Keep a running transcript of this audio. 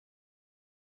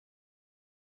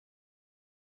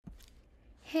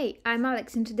Hey, I'm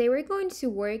Alex, and today we're going to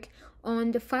work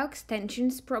on the file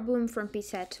extensions problem from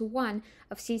PSET 1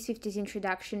 of CS50's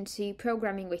Introduction to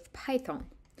Programming with Python.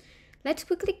 Let's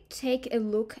quickly take a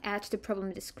look at the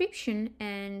problem description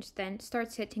and then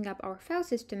start setting up our file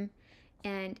system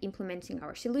and implementing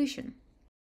our solution.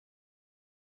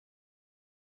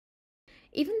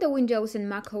 Even though Windows and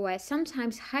macOS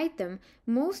sometimes hide them,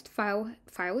 most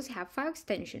files have file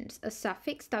extensions, a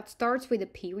suffix that starts with a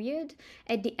period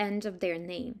at the end of their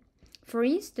name. For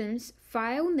instance,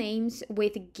 file names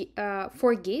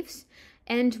for GIFs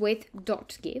end with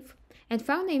 .gif, and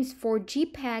file names for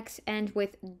JPEGs end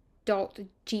with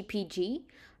 .jpg,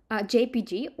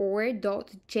 JPG or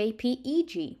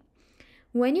 .jpeg.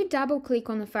 When you double-click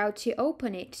on a file to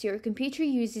open it, your computer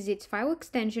uses its file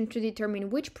extension to determine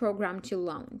which program to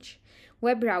launch.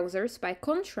 Web browsers, by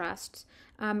contrast,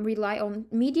 rely on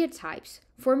media types,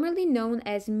 formerly known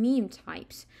as meme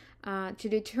types, to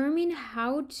determine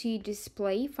how to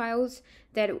display files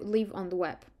that live on the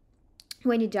web.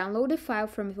 When you download a file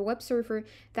from a web server,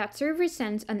 that server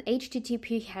sends an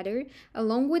HTTP header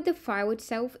along with the file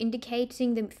itself,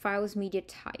 indicating the file's media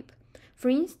type. For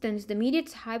instance, the media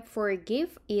type for a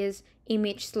GIF is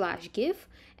image/GIF,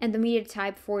 and the media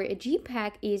type for a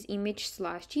JPEG is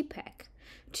image/JPEG.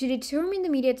 To determine the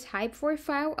media type for a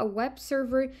file, a web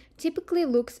server typically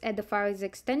looks at the file's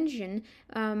extension,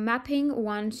 mapping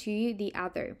one to the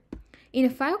other. In a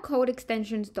file called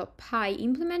extensions.py,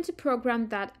 implement a program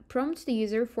that prompts the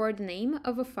user for the name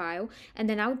of a file and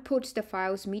then outputs the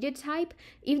file's media type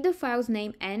if the file's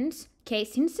name ends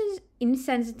case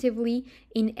insensitively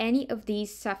in any of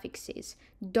these suffixes: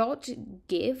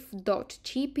 .gif,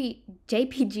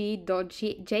 .jpg,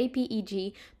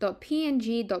 .jpeg,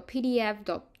 .png,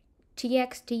 .pdf,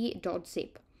 .txt,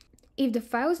 .zip. If the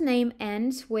file's name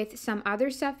ends with some other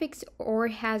suffix or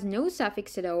has no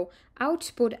suffix at all,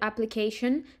 output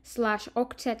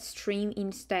application/octet stream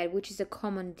instead, which is a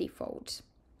common default.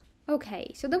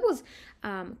 Okay, so that was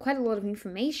quite a lot of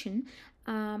information,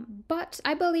 but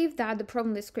I believe that the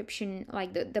problem description,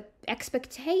 like the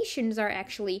expectations, are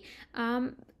actually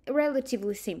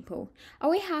relatively simple.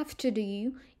 All we have to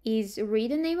do is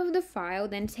read the name of the file,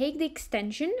 then take the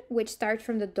extension, which starts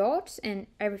from the dots and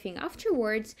everything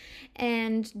afterwards,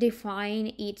 and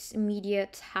define its media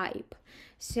type.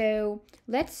 So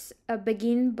let's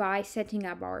begin by setting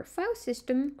up our file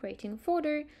system, creating a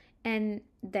folder, and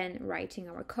then writing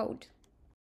our code.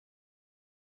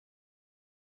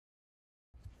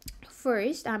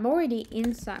 First, I'm already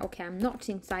inside, okay, I'm not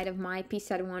inside of my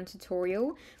PSET1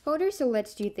 tutorial folder, so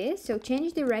let's do this. So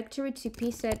change directory to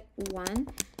PSET1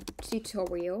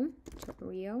 tutorial,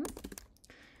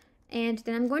 and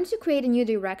then I'm going to create a new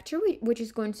directory, which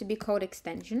is going to be called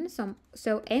extensions.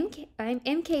 So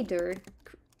mkdir,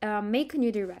 make a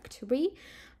new directory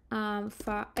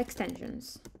for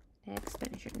extensions.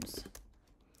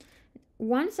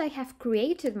 Once I have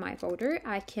created my folder,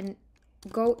 I can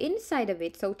go inside of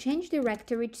it, so change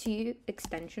directory to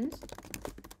extensions,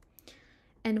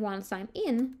 and once I'm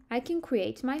in, I can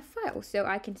create my file. So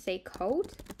I can say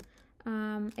code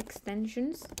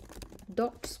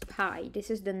extensions.py.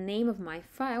 This is the name of my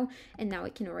file, and now I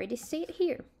can already see it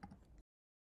here.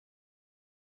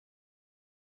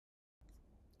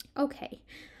 Okay,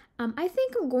 I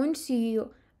think I'm going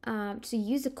to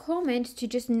use a comment to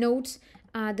just note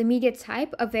the media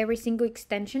type of every single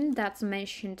extension that's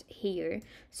mentioned here.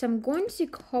 So I'm going to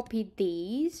copy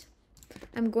these,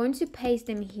 I'm going to paste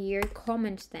them here,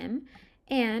 comment them,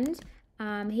 and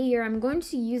here I'm going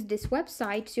to use this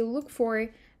website to look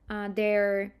for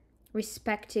their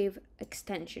respective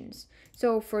extensions.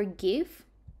 So for GIF,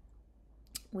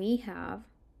 we have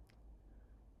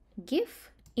GIF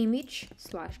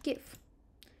image/GIF.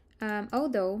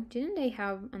 Although, didn't they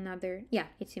have another? Yeah,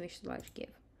 it's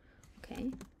image/GIF.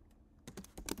 Okay.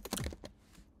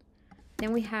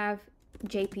 Then we have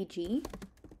JPG.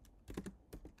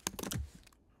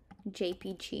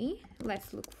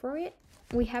 Let's look for it.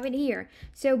 We have it here.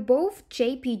 So both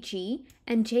JPG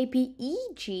and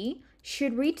JPEG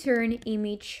should return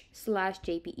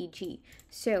image/JPEG.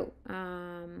 So,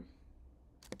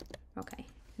 okay,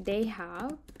 they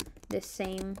have the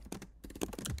same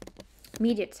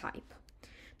media type.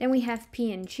 Then we have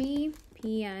PNG.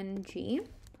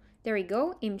 There we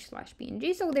go,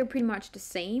 image/PNG. So they're pretty much the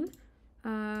same.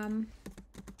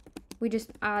 We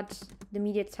just add the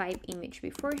media type image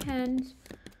beforehand.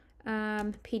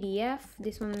 PDF,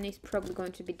 this one is probably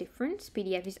going to be different.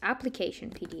 PDF is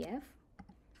application PDF.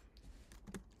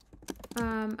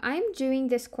 I'm doing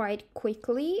this quite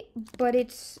quickly, but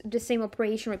it's the same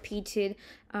operation repeated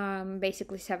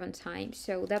basically 7 times.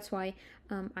 So that's why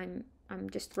I'm I'm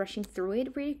just rushing through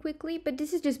it really quickly, but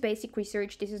this is just basic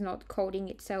research. This is not coding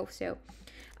itself. So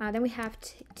then we have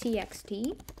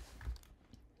txt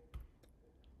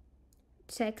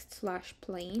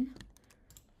text/plain.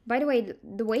 By the way,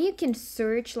 the way you can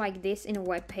search like this in a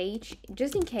web page,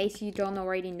 just in case you don't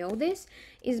already know this,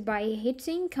 is by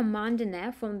hitting Command and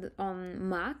F on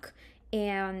Mac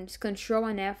and Control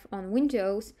and F on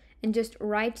Windows, and just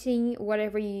writing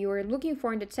whatever you're looking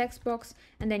for in the text box,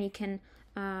 and then you can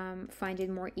find it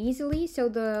more easily. So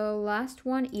the last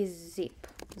one is zip.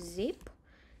 Zip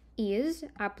is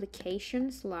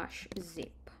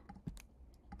application/zip.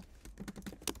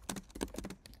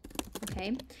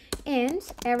 Okay, and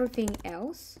everything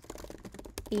else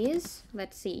is,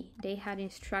 let's see, they had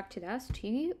instructed us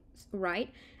to write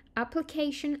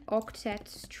application octet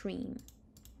stream.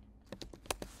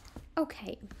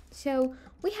 Okay, so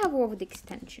we have all of the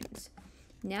extensions.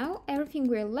 Now everything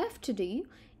we're left to do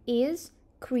is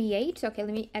create. Okay,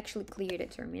 let me actually clear the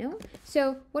terminal.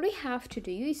 So what we have to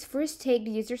do is first take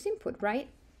the user's input, right?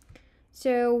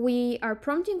 So we are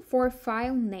prompting for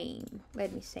file name.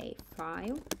 Let me say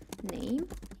file name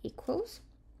equals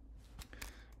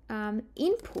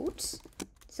inputs.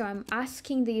 So I'm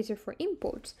asking the user for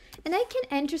inputs, and I can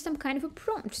enter some kind of a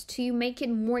prompt to make it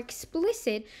more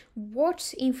explicit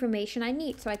what information I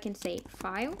need. So I can say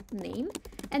file name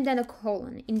and then a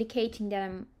colon, indicating that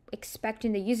I'm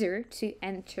expecting the user to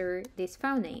enter this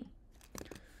file name.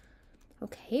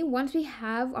 Okay, once we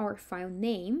have our file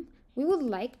name, we would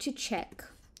like to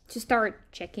start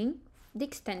checking the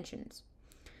extensions.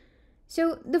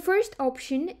 So the first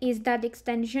option is that the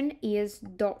extension is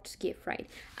 .gif, right?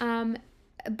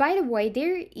 By the way,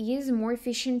 there is a more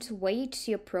efficient way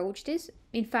to approach this.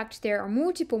 In fact, there are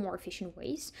multiple more efficient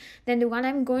ways than the one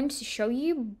I'm going to show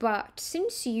you. But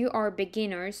since you are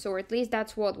beginners, or at least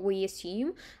that's what we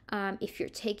assume, if you're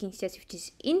taking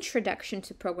CS50's Introduction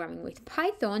to Programming with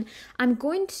Python, I'm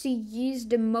going to use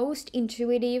the most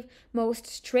intuitive, most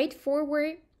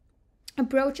straightforward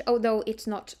approach, although it's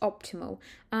not optimal.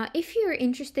 If you're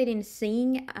interested in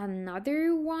seeing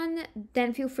another one,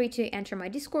 then feel free to enter my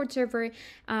Discord server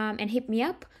and hit me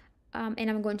up, and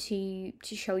I'm going to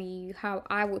show you how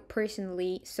I would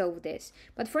personally solve this.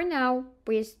 But for now,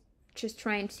 we're just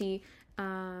trying to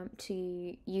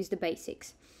use the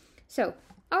basics. So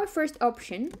our first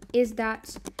option is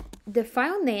that the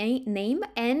file name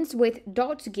ends with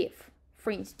 .gif.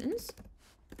 For instance,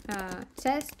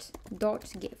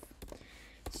 test.gif.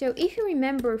 So if you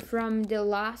remember from the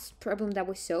last problem that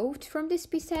we solved from this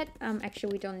PSET,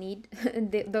 actually we don't need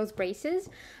those braces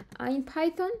in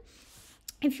Python.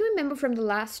 If you remember from the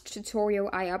last tutorial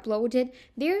I uploaded,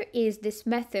 there is this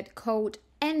method called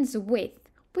ends with,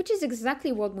 which is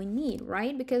exactly what we need,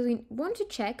 right? Because we want to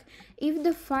check if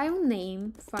the file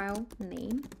name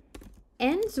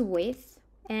ends with,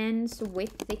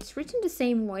 it's written the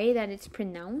same way that it's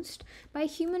pronounced by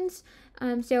humans.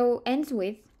 So ends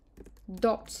with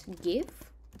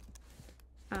 .gif,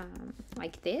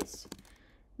 like this.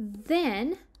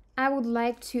 Then I would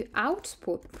like to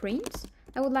output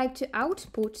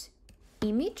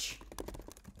image/gif,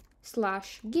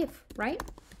 right?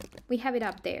 We have it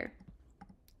up there.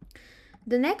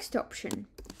 The next option,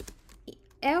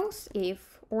 else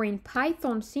if, or in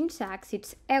Python syntax,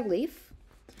 it's elif,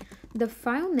 the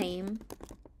file name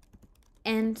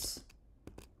ends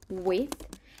with.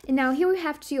 And now here we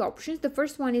have two options. The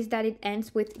first one is that it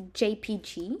ends with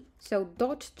JPG, so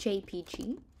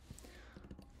 .jpg.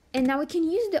 And now we can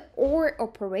use the OR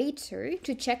operator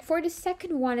to check for the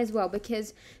second one as well,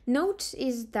 because note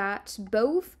is that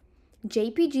both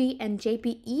JPG and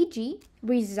JPEG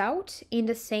result in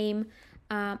the same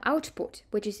output,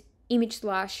 which is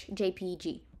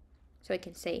image/JPEG. So I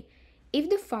can say if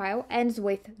the file ends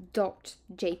with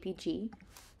 .jpg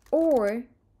or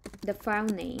the file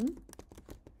name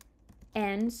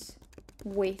ends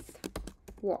with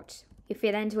what? If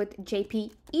it ends with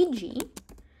JPEG,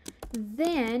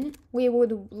 then we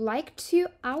would like to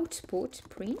output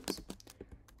print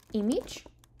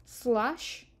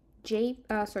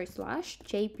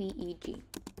image/JPEG,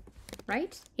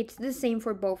 right? It's the same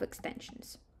for both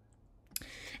extensions.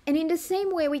 And in the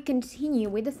same way, we continue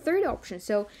with the third option.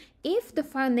 So if the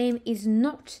file name is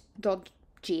not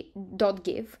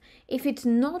 .gif, if it's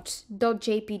not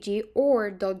 .jpg or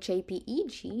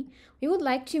 .jpeg, we would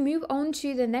like to move on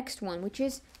to the next one, which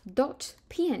is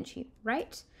 .png,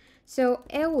 right? So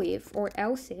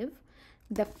else if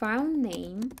the file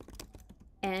name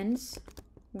ends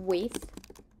with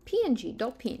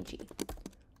 .png,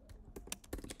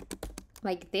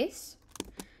 like this,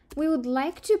 we would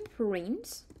like to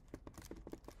print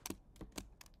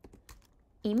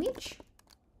image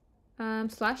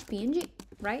slash PNG,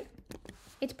 right?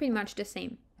 It's pretty much the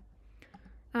same.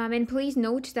 And please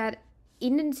note that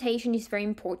indentation is very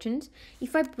important.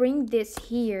 If I bring this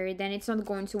here, then it's not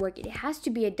going to work. It has to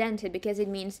be indented because it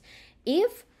means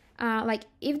if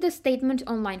if the statement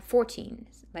on line 14,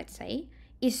 let's say,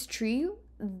 is true,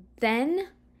 then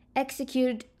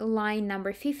execute line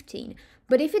number 15.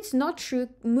 But if it's not true,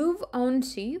 move on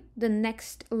to the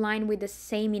next line with the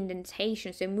same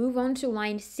indentation. So move on to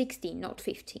line 16, not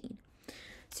 15.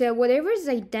 So whatever is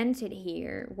indented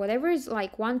here, whatever is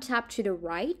like one tab to the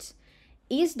right,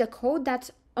 is the code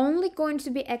that's only going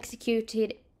to be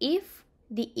executed if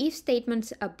the if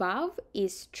statement above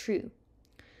is true.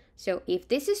 So if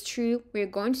this is true, we're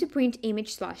going to print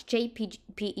image slash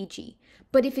JPEG.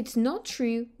 But if it's not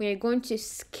true, we're going to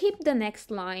skip the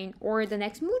next line or the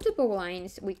next multiple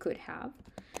lines we could have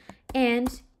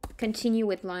and continue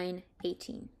with line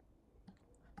 18.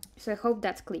 So I hope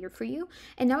that's clear for you.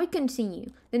 And now we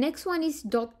continue. The next one is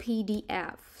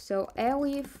 .pdf. So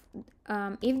if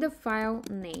the file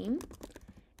name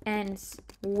ends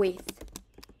with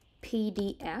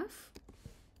PDF,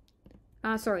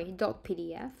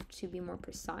 .pdf to be more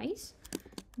precise,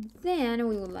 then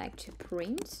we would like to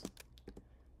print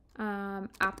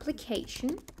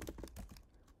application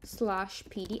slash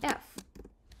PDF.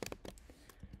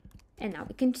 And now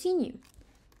we continue.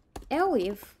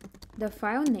 If the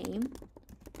file name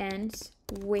ends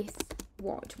with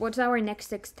what? What's our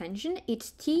next extension?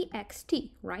 It's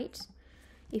txt, right?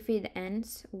 If it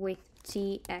ends with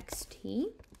txt,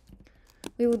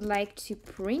 we would like to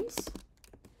print,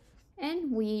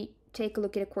 and we take a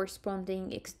look at a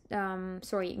corresponding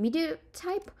media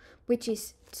type, which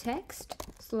is text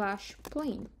slash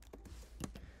plain.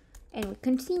 And we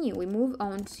continue. We move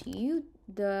on to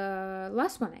the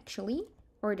last one, actually,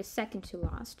 or the second to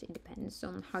last. It depends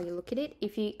on how you look at it.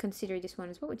 If you consider this one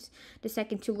as well, it's the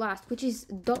second to last, which is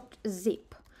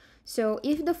 .zip. So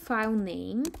if the file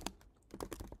name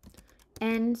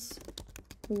ends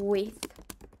with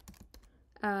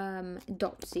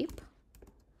 .zip,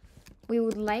 we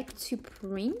would like to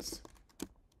print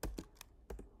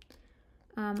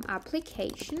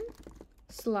application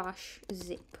slash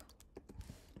zip.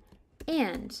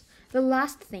 And the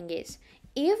last thing is,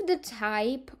 if the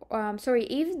type,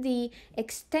 if the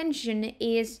extension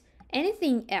is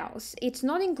anything else, it's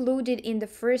not included in the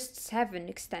first 7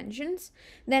 extensions,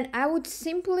 then I would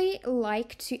simply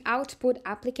like to output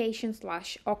application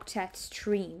slash octet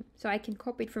stream. So I can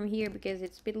copy it from here because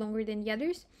it's a bit longer than the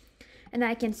others. And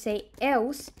I can say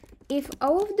else if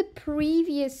all of the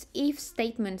previous if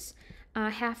statements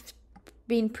have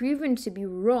been proven to be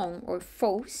wrong or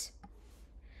false.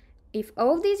 If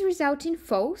all of these result in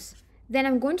false, then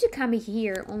I'm going to come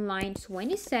here on line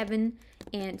 27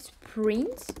 and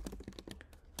print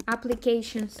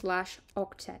application slash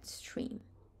octet stream.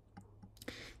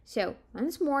 So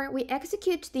once more, we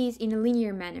execute these in a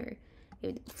linear manner.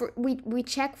 We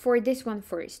check for this one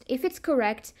first. If it's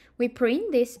correct, we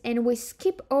print this and we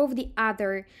skip over the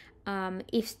other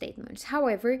if statements.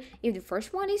 However, if the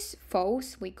first one is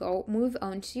false, we move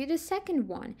on to the second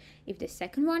one. If the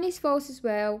second one is false as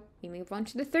well, we move on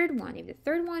to the third one. If the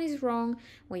third one is wrong,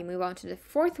 we move on to the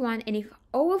fourth one. And if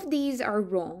all of these are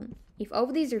wrong, if all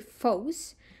of these are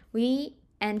false, we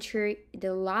enter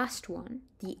the last one,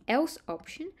 the else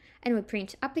option, and we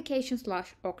print application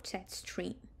slash octet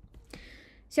stream.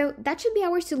 So that should be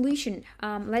our solution.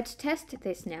 Let's test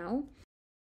this now.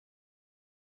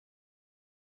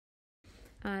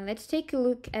 Let's take a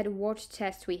look at what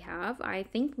test we have. I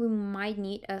think we might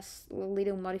need a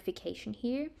little modification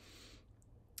here.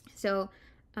 So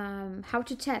how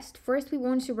to test? First, we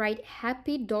want to write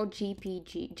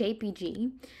happy.jpg,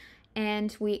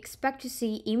 and we expect to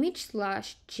see image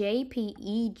slash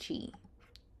JPEG.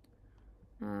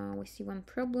 We see one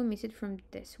problem. Is it from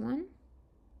this one?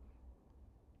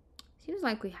 Seems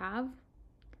like we have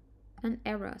an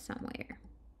error somewhere.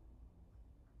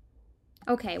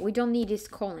 Okay, we don't need this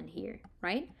colon here,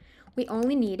 right? We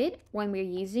only need it when we're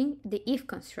using the if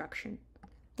construction.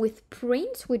 With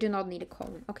print, we do not need a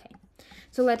colon. Okay,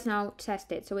 so let's now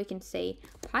test it. So we can say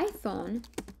Python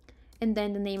and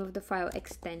then the name of the file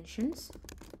extensions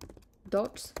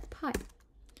 .py.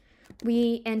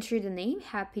 We enter the name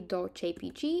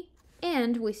happy.jpg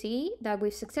and we see that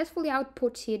we've successfully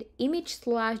outputted image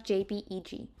slash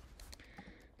JPEG.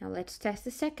 Now let's test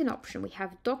the second option. We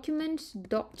have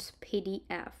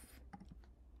documents.pdf.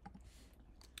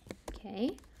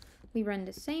 Okay, we run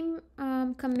the same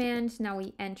command. Now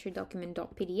we enter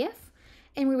document.pdf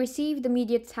and we receive the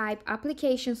media type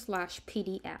application slash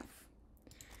PDF.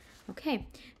 Okay,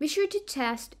 be sure to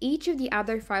test each of the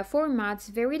other file formats,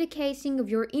 vary the casing of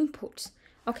your inputs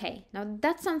Okay, now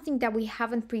that's something that we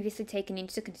haven't previously taken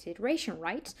into consideration,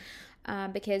 right?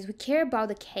 Because we care about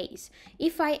the case.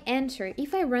 If I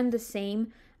run the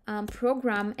same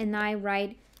program and I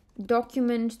write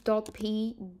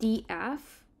document.pdf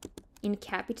in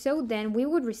capital, then we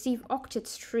would receive octet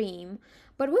stream.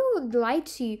 But we would like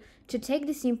to take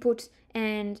this input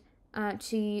and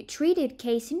to treat it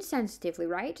case insensitively,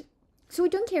 right? So we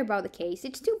don't care about the case.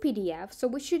 It's still PDF, so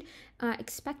we should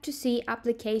expect to see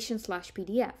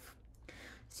application/PDF.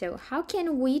 So how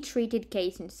can we treat it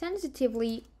case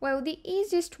insensitively? Well, the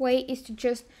easiest way is to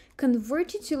just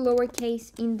convert it to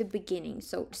lowercase in the beginning.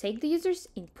 So take the user's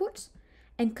input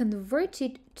and convert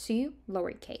it to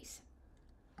lowercase.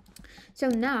 So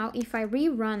now if I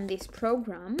rerun this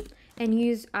program and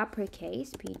use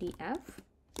uppercase PDF,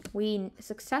 we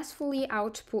successfully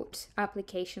output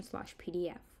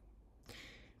application/PDF.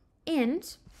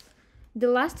 And the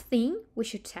last thing we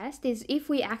should test is if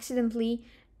we accidentally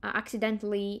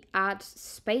add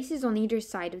spaces on either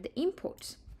side of the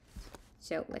input.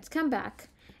 So let's come back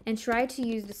and try to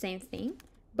use the same thing,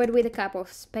 but with a couple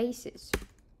of spaces.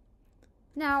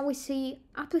 Now we see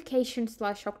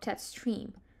application/octet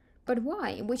stream. But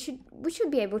why? We should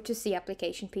be able to see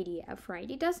application PDF, right?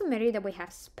 It doesn't matter that we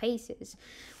have spaces.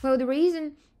 Well, the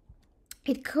reason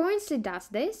it currently does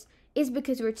this is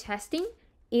because we're testing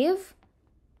if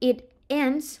it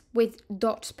ends with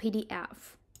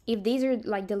 .pdf, if these are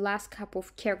like the last couple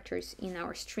of characters in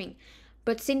our string.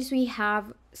 But since we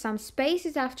have some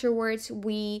spaces afterwards,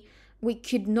 we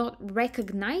could not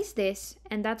recognize this,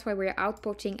 and that's why we're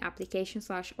outputting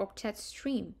application/octet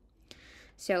stream.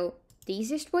 So the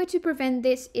easiest way to prevent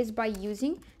this is by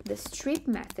using the strip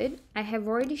method. I have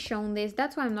already shown this,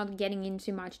 that's why I'm not getting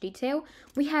into much detail.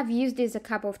 We have used this a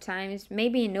couple of times,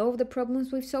 maybe in all of the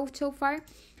problems we've solved so far.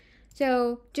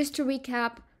 So just to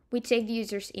recap, we take the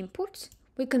user's input,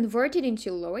 we convert it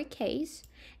into lowercase,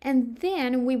 and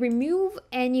then we remove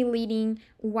any leading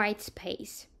white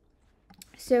space.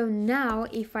 So now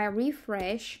if I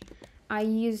refresh, I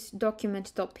use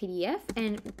document.pdf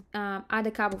and add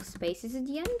a couple of spaces at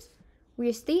the end,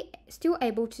 we're still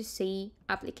able to see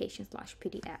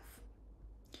application/PDF.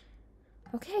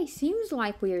 Okay, seems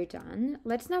like we're done.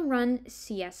 Let's now run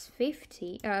check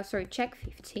 50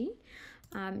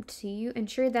 to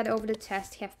ensure that all the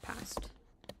tests have passed.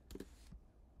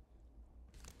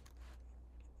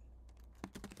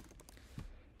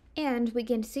 And we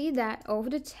can see that all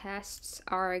the tests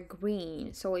are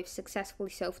green, so we've successfully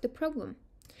solved the problem.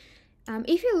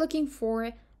 If you're looking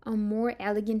for a more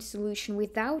elegant solution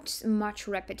without much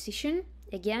repetition,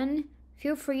 again,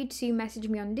 feel free to message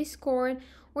me on Discord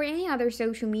or any other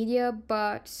social media,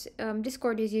 but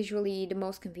Discord is usually the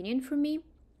most convenient for me.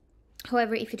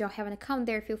 However, if you don't have an account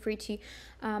there, feel free to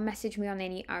message me on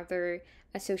any other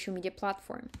social media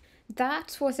platform.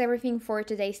 That was everything for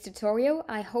today's tutorial.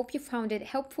 I hope you found it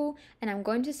helpful, and I'm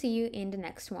going to see you in the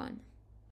next one.